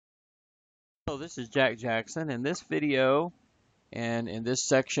Hello, this is Jack Jackson. In this video and in this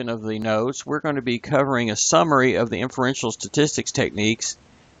section of the notes, we're going to be covering a summary of the inferential statistics techniques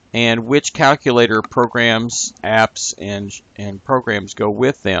and which calculator programs, apps, and programs go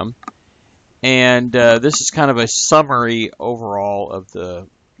with them. And this is kind of a summary overall of the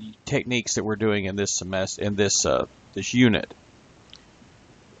techniques that we're doing in this semester, in this unit.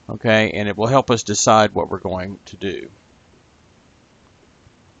 Okay, and it will help us decide what we're going to do.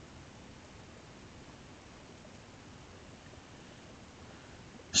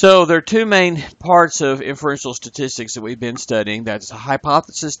 So there are two main parts of inferential statistics that we've been studying. That's a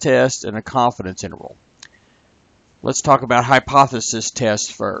hypothesis test and a confidence interval. Let's talk about hypothesis tests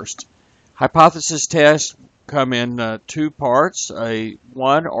first. Hypothesis tests come in two parts, a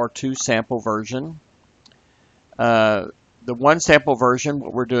one or two sample version. The one sample version,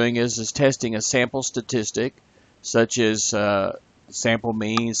 what we're doing is testing a sample statistic, such as sample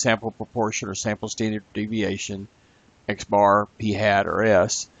mean, sample proportion, or sample standard deviation, X bar, P hat, or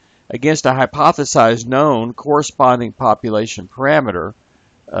S, against a hypothesized known corresponding population parameter,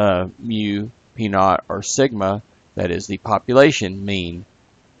 mu, P naught, or sigma, that is the population mean,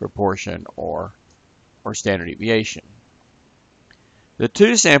 proportion, or standard deviation. The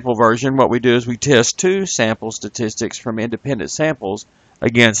two sample version, what we do is we test two sample statistics from independent samples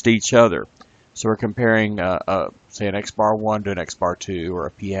against each other. So we're comparing, say, an X bar 1 to an X bar 2, or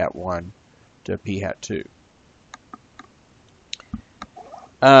a P hat 1 to a P hat 2.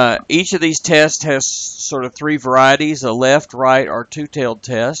 Each of these tests has sort of three varieties: a left, right, or two-tailed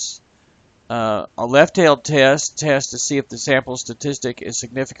test. A left-tailed test tests to see if the sample statistic is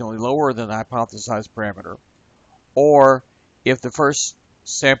significantly lower than the hypothesized parameter, or if the first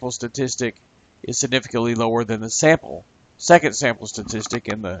sample statistic is significantly lower than the second sample statistic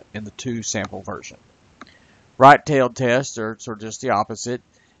in the two sample version. Right-tailed tests are sort of just the opposite.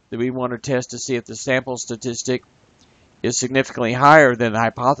 That we want to test to see if the sample statistic is significantly higher than the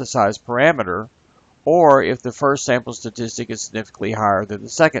hypothesized parameter, or if the first sample statistic is significantly higher than the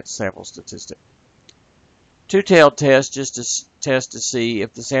second sample statistic. Two-tailed test just to test to see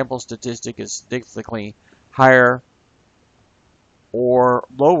if the sample statistic is significantly higher or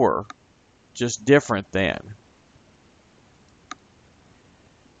lower, just different than.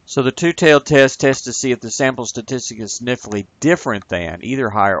 So the two-tailed test tests to see if the sample statistic is significantly different than, either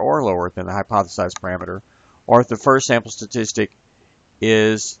higher or lower than the hypothesized parameter, or if the first sample statistic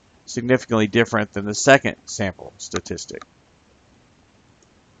is significantly different than the second sample statistic.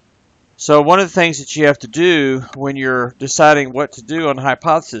 So one of the things that you have to do when you're deciding what to do on a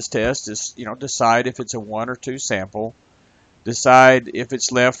hypothesis test is, decide if it's a one or two sample, decide if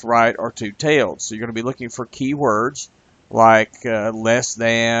it's left, right, or two-tailed. So you're going to be looking for keywords like less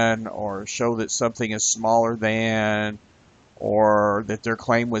than, or show that something is smaller than, or that their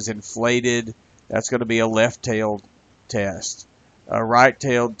claim was inflated. That's going to be a left-tailed test. A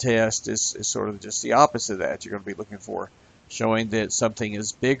right-tailed test is sort of just the opposite of that. You're going to be looking for showing that something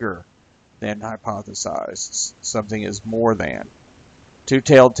is bigger than hypothesized, something is more than.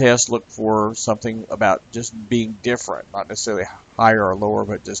 Two-tailed tests look for something about just being different, not necessarily higher or lower,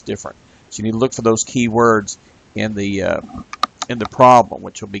 but just different. So you need to look for those key words in the problem,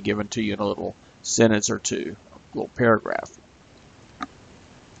 which will be given to you in a little sentence or two, a little paragraph.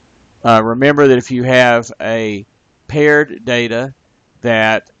 Remember that if you have a paired data,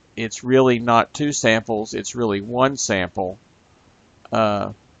 that it's really not two samples, it's really one sample.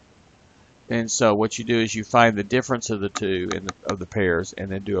 And so what you do is you find the difference of the two of the pairs,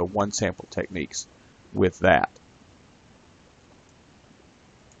 and then do a one sample techniques with that.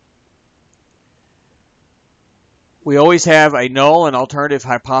 We always have a null and alternative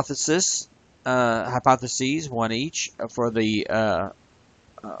hypotheses, one each, for the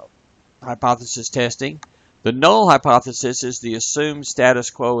hypothesis testing. The null hypothesis is the assumed status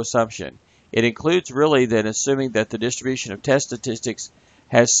quo assumption. It includes really then assuming that the distribution of test statistics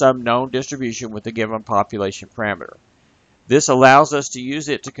has some known distribution with a given population parameter. This allows us to use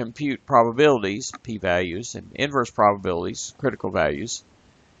it to compute probabilities, p-values, and inverse probabilities, critical values.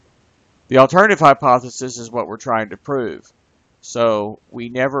 The alternative hypothesis is what we're trying to prove. So we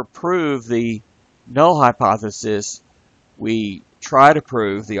never prove the null hypothesis, we try to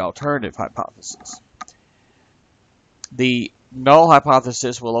prove the alternative hypothesis. The null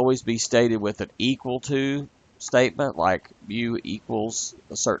hypothesis will always be stated with an equal to statement, like mu equals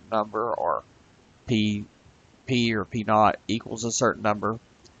a certain number, or p or p naught equals a certain number.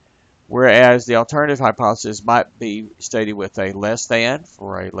 Whereas the alternative hypothesis might be stated with a less than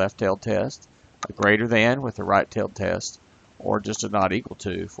for a left-tailed test, a greater than with a right-tailed test, or just a not equal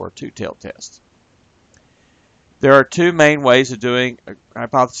to for a two-tailed test. There are two main ways of doing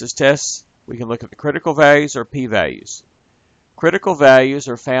hypothesis tests. We can look at the critical values or p-values. Critical values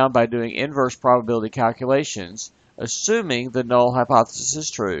are found by doing inverse probability calculations, assuming the null hypothesis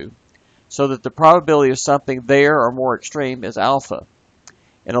is true, so that the probability of something there or more extreme is alpha.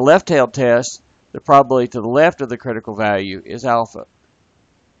 In a left-tailed test, the probability to the left of the critical value is alpha.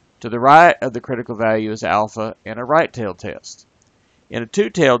 To the right of the critical value is alpha in a right-tailed test. In a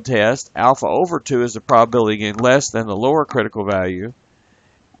two-tailed test, alpha over 2 is the probability getting less than the lower critical value,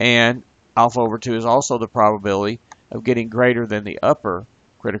 and alpha over 2 is also the probability of getting greater than the upper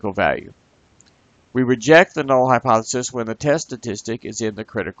critical value. We reject the null hypothesis when the test statistic is in the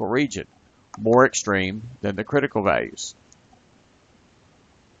critical region, more extreme than the critical values,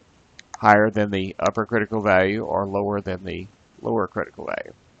 higher than the upper critical value or lower than the lower critical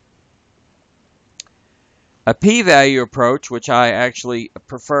value. A p-value approach, which I actually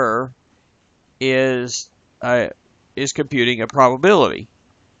prefer, is computing a probability.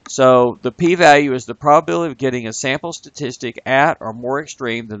 So the p-value is the probability of getting a sample statistic at or more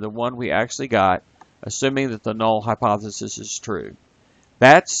extreme than the one we actually got, assuming that the null hypothesis is true.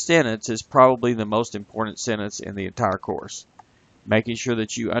 That sentence is probably the most important sentence in the entire course. Making sure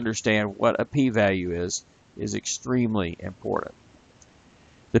that you understand what a p-value is extremely important.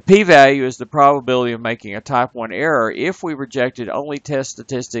 The p-value is the probability of making a type 1 error if we rejected only test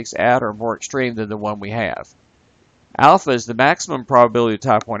statistics at or more extreme than the one we have. Alpha is the maximum probability of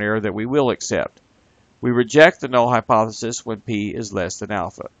type 1 error that we will accept. We reject the null hypothesis when p is less than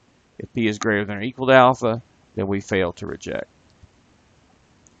alpha. If p is greater than or equal to alpha, then we fail to reject.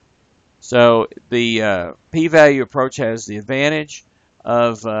 So the p-value approach has the advantage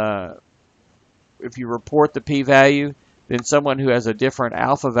of if you report the p-value, then someone who has a different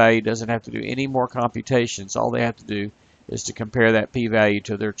alpha value doesn't have to do any more computations. All they have to do is to compare that p-value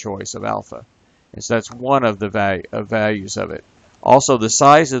to their choice of alpha. And so that's one of the values of it. Also, the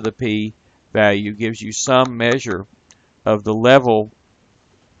size of the p-value gives you some measure of the level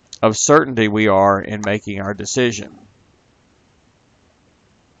of certainty we are in making our decision.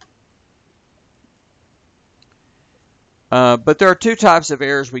 But there are two types of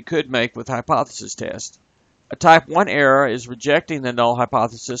errors we could make with hypothesis tests. A type 1 error is rejecting the null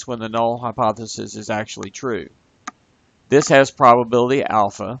hypothesis when the null hypothesis is actually true. This has probability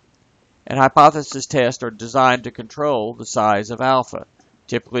alpha, and hypothesis tests are designed to control the size of alpha.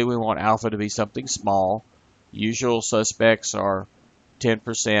 Typically, we want alpha to be something small. Usual suspects are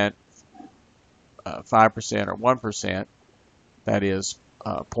 10%, 5%, or 1%. That is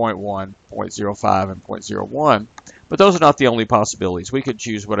 0.1, 0.05, and 0.01. But those are not the only possibilities. We could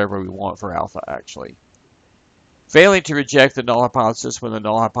choose whatever we want for alpha, actually. Failing to reject the null hypothesis when the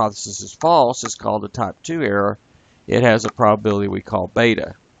null hypothesis is false is called a type 2 error. It has a probability we call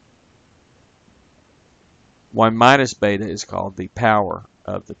beta. 1 minus beta is called the power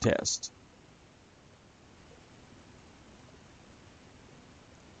of the test.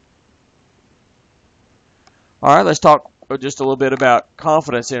 All right, let's talk just a little bit about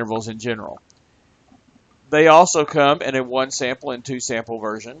confidence intervals in general. They also come in a 1 sample and 2 sample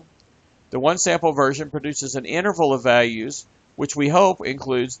version. The 1 sample version produces an interval of values which we hope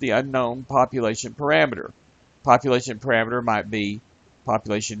includes the unknown population parameter. Population parameter might be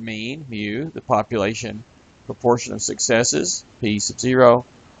population mean, mu, the population proportion of successes, p sub 0,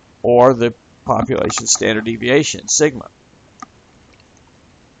 or the population standard deviation, sigma.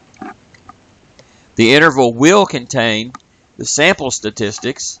 The interval will contain the sample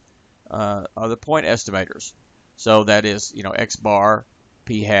statistics of the point estimators. So that is, x bar,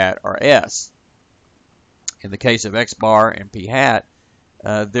 p hat, or s. In the case of x bar and p hat,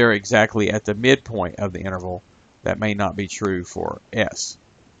 they're exactly at the midpoint of the interval. That may not be true for s.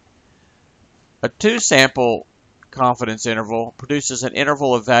 A 2 sample confidence interval produces an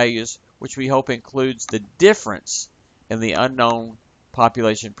interval of values which we hope includes the difference in the unknown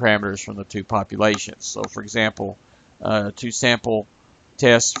population parameters from the 2 populations. So for example, 2 sample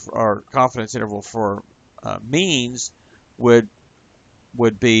test or confidence interval for means would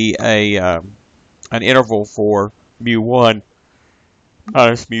be an interval for mu1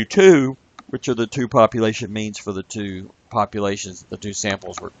 minus mu2, which are the 2 population means for the 2 populations that the 2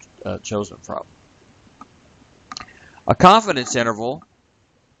 samples were chosen from. A confidence interval,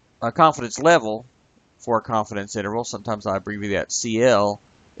 a confidence level for a confidence interval, sometimes I abbreviate that CL,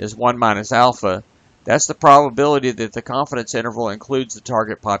 is 1 minus alpha. That's the probability that the confidence interval includes the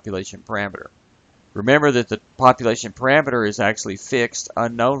target population parameter. Remember that the population parameter is actually fixed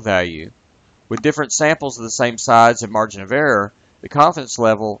unknown value. With different samples of the same size and margin of error, the confidence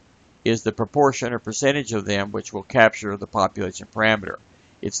level is the proportion or percentage of them which will capture the population parameter.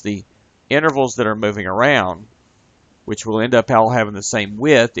 It's the intervals that are moving around which will end up all having the same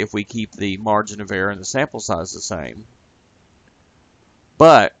width if we keep the margin of error and the sample size the same.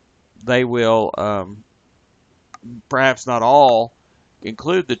 But they will, perhaps not all,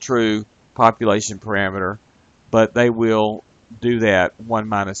 include the true population parameter, but they will do that 1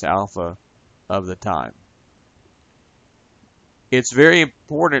 minus alpha of the time. It's very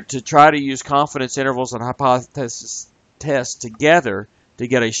important to try to use confidence intervals and hypothesis tests together to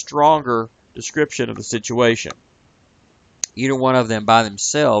get a stronger description of the situation. Either one of them by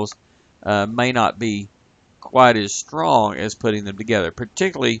themselves may not be quite as strong as putting them together,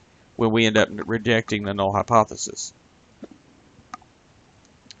 particularly when we end up rejecting the null hypothesis.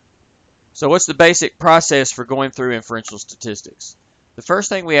 So what's the basic process for going through inferential statistics? The first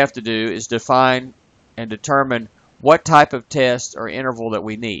thing we have to do is define and determine what type of test or interval that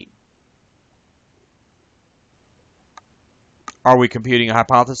we need. Are we computing a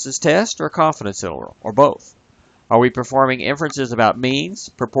hypothesis test or a confidence interval, or both? Are we performing inferences about means,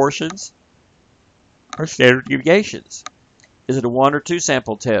 proportions, or standard deviations? Is it a 1 or 2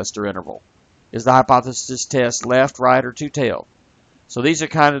 sample test or interval? Is the hypothesis test left, right, or two-tailed? So these are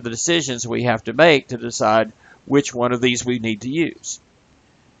kind of the decisions we have to make to decide which one of these we need to use.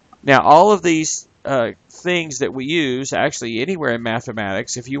 Now, all of these things that we use, actually anywhere in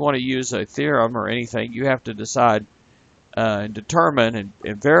mathematics, if you want to use a theorem or anything, you have to decide and determine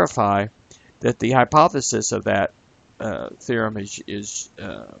and verify that the hypothesis of that theorem is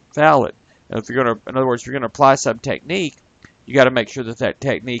valid. Now, if you're going to, in other words, if you're going to apply some technique, you got to make sure that that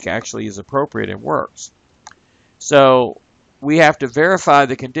technique actually is appropriate and works. So we have to verify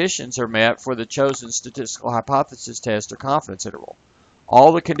the conditions are met for the chosen statistical hypothesis test or confidence interval.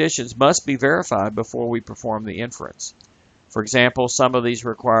 All the conditions must be verified before we perform the inference. For example, some of these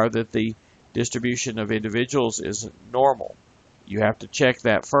require that the distribution of individuals is normal. You have to check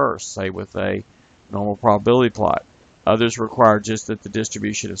that first, say with a normal probability plot. Others require just that the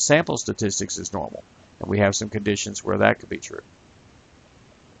distribution of sample statistics is normal, and we have some conditions where that could be true.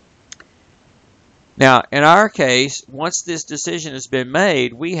 Now, in our case, once this decision has been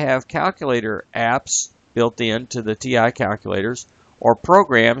made, we have calculator apps built into the TI calculators or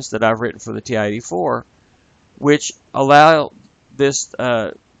programs that I've written for the TI-84, which allow this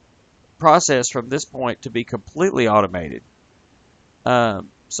process from this point to be completely automated.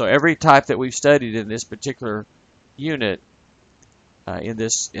 So every type that we've studied in this particular unit, in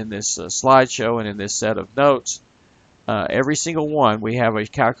this slideshow and in this set of notes, every single one we have a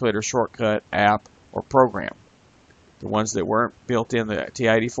calculator shortcut app or program. The ones that weren't built in the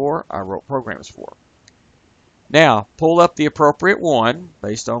TI-84, I wrote programs for. Now, pull up the appropriate one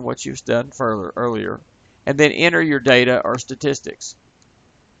based on what you've done earlier, and then enter your data or statistics.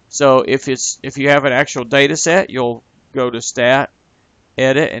 So if you have an actual data set, you'll go to Stat,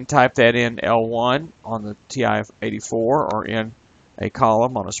 Edit, and type that in L1 on the TI-84 or in a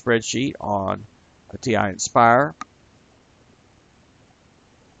column on a spreadsheet on a TI-Nspire.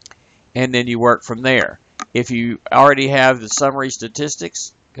 And then you work from there. If you already have the summary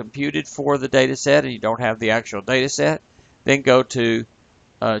statistics computed for the data set and you don't have the actual data set, then go to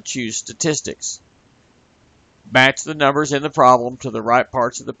choose statistics. Match the numbers in the problem to the right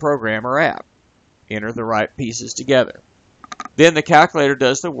parts of the program or app. Enter the right pieces together. Then the calculator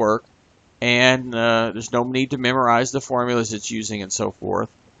does the work, and there's no need to memorize the formulas it's using and so forth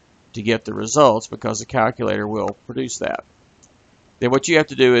to get the results, because the calculator will produce that. Then what you have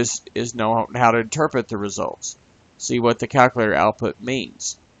to do is know how to interpret the results. See what the calculator output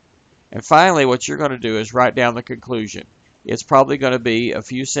means. And finally, what you're going to do is write down the conclusion. It's probably going to be a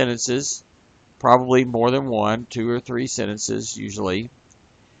few sentences, probably more than one, 2 or 3 sentences usually.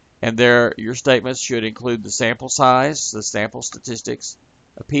 And your statements should include the sample size, the sample statistics,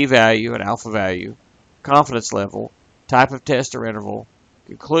 a p-value, an alpha value, confidence level, type of test or interval,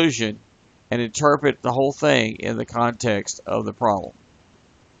 conclusion, and interpret the whole thing in the context of the problem.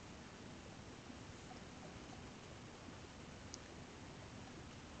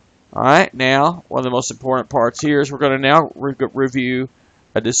 Alright, now one of the most important parts here is we're going to now review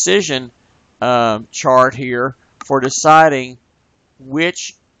a decision chart here for deciding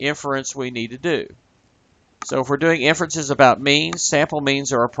which inference we need to do. So if we're doing inferences about means, sample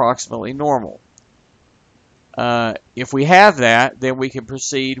means are approximately normal. If we have that, then we can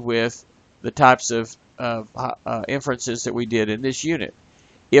proceed with the types of inferences that we did in this unit.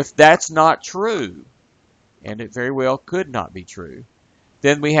 If that's not true, and it very well could not be true,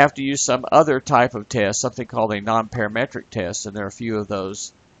 then we have to use some other type of test, something called a non-parametric test, and there are a few of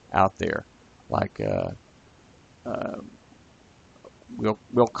those out there, like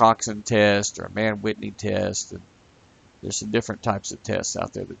Wilcoxon test or a Mann-Whitney test. And there's some different types of tests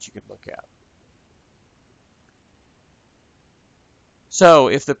out there that you can look at. So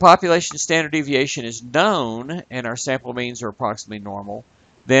if the population standard deviation is known and our sample means are approximately normal,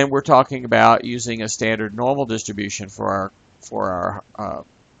 then we're talking about using a standard normal distribution for our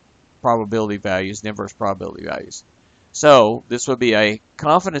probability values and inverse probability values. So this would be a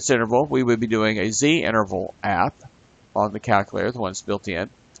confidence interval. We would be doing a z-interval app on the calculator, the one that's built in. And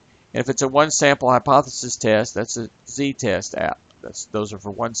if it's a one-sample hypothesis test, that's a z-test app. Those are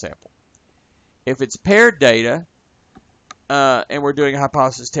for one sample. If it's paired data, and we're doing a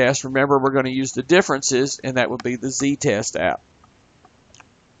hypothesis test, remember we're going to use the differences, and that would be the z-test app,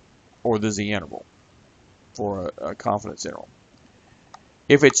 or the z-interval for a confidence interval.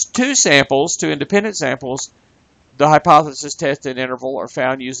 If it's two samples, two independent samples, the hypothesis test and interval are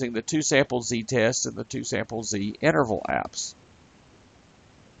found using the two-sample z-test and the two-sample z-interval apps.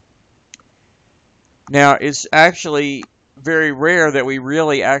 Now, it's actually very rare that we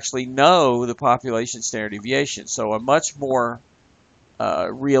really actually know the population standard deviation. So a much more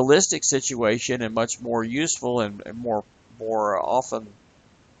realistic situation and much more useful and more often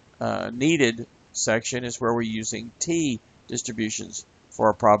needed section is where we're using t distributions for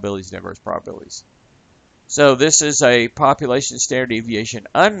our probabilities and inverse probabilities. So this is a population standard deviation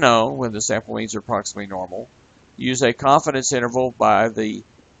unknown when the sample means are approximately normal. Use a confidence interval by the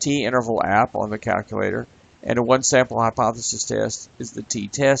t-interval app on the calculator, and a one-sample hypothesis test is the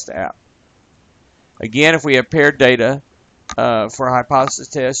t-test app. Again, if we have paired data for a hypothesis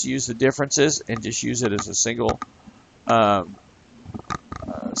test, use the differences and just use it as a single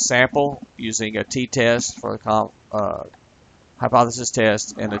sample using a t-test for the hypothesis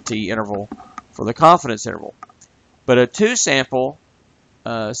test and a t-interval for the confidence interval. But a two-sample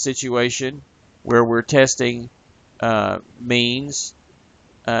situation where we're testing means,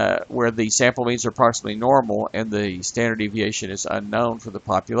 where the sample means are approximately normal and the standard deviation is unknown for the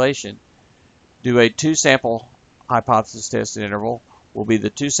population, do a two-sample hypothesis test and interval will be the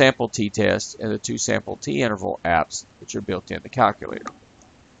two-sample t-test and the two-sample t-interval apps, which are built in the calculator.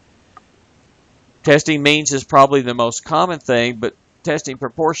 Testing means is probably the most common thing, but testing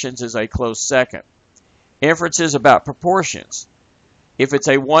proportions is a close second. Inference is about proportions. If it's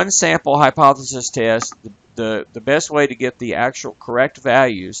a one-sample hypothesis test, the best way to get the actual correct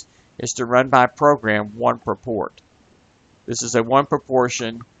values is to run by program one purport. This is a one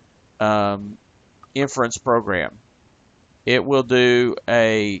proportion inference program. It will do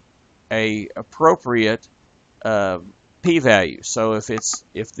a appropriate p-value. So if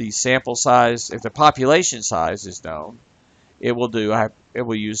the sample size, if the population size is known, it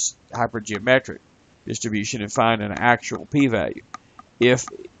will use hypergeometric distribution and find an actual p-value. If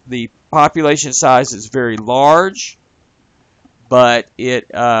the population size is very large, but it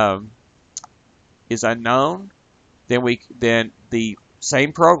is unknown, then the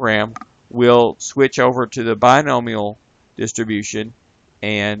same program will switch over to the binomial distribution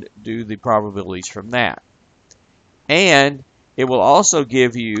and do the probabilities from that. And it will also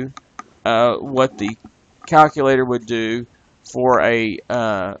give you what the calculator would do for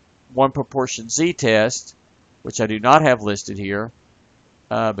a one proportion z-test, which I do not have listed here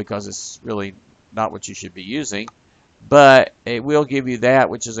because it's really not what you should be using, but it will give you that,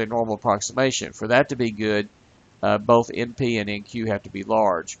 which is a normal approximation. For that to be good, both NP and NQ have to be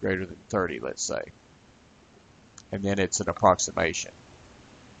large, greater than 30, let's say. And then it's an approximation.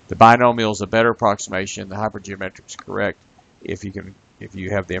 The binomial is a better approximation. The hypergeometric is correct if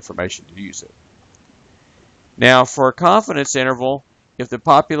you have the information to use it. Now, for a confidence interval, if the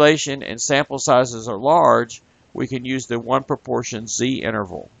population and sample sizes are large, we can use the one proportion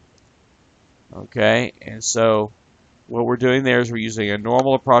z-interval. Okay, and so what we're doing there is we're using a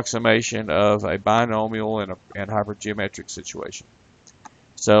normal approximation of a binomial and hypergeometric situation.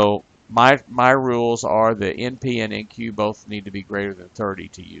 So my rules are the NP and NQ both need to be greater than 30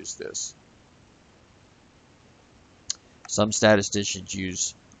 to use this. Some statisticians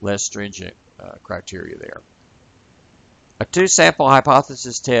use less stringent criteria there. A two-sample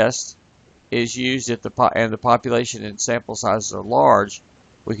hypothesis test is used if the population and sample sizes are large.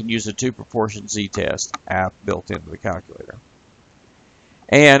 We can use a two-proportion z-test app built into the calculator.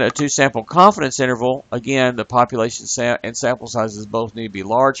 And a two-sample confidence interval, again, the population and sample sizes both need to be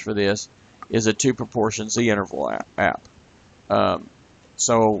large for this, is a two-proportion z-interval app.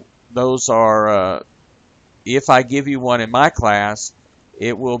 So those are, if I give you one in my class,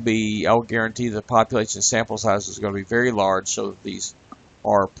 I'll guarantee the population sample size is going to be very large so that these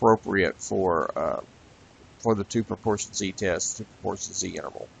are appropriate for the two proportion z-test, two proportion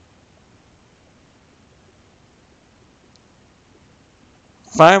z-interval.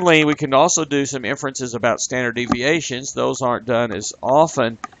 Finally, we can also do some inferences about standard deviations. Those aren't done as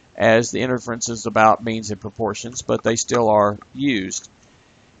often as the inference is about means and proportions, but they still are used.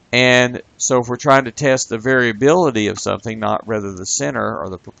 And so if we're trying to test the variability of something, not rather the center or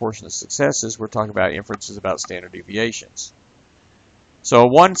the proportion of successes, we're talking about inferences about standard deviations. So a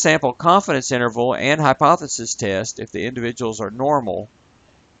one sample confidence interval and hypothesis test, if the individuals are normal,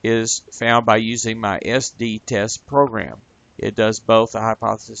 is found by using my SD test program. It does both the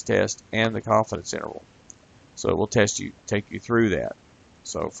hypothesis test and the confidence interval. So it will take you through that.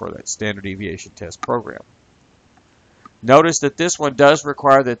 So for that standard deviation test program. Notice that this one does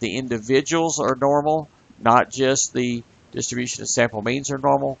require that the individuals are normal, not just the distribution of sample means are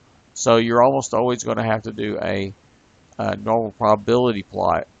normal. So you're almost always going to have to do a normal probability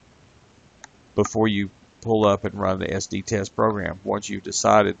plot before you pull up and run the SD test program. Once you've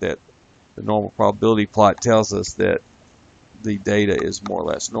decided that the normal probability plot tells us that the data is more or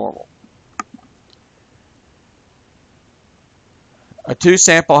less normal. A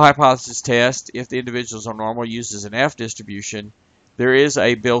two-sample hypothesis test, if the individuals are normal, uses an F distribution. There is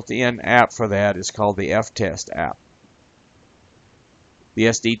a built-in app for that. It's called the F-test app. The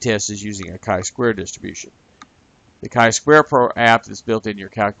SD test is using a chi-square distribution. The chi-square app that's built in your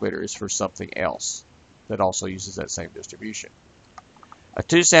calculator is for something else that also uses that same distribution. A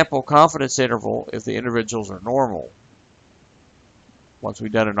two-sample confidence interval, if the individuals are normal. Once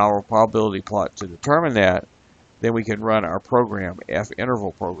we've done a normal probability plot to determine that, then we can run our program,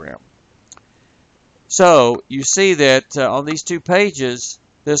 F-interval program. So you see that on these two pages,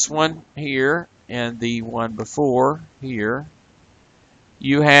 this one here and the one before here,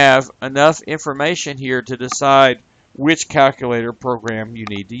 you have enough information here to decide which calculator program you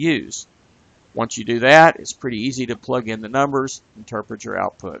need to use. Once you do that, it's pretty easy to plug in the numbers, interpret your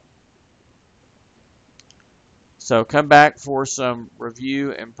output. So come back for some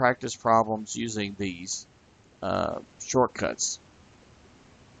review and practice problems using these shortcuts.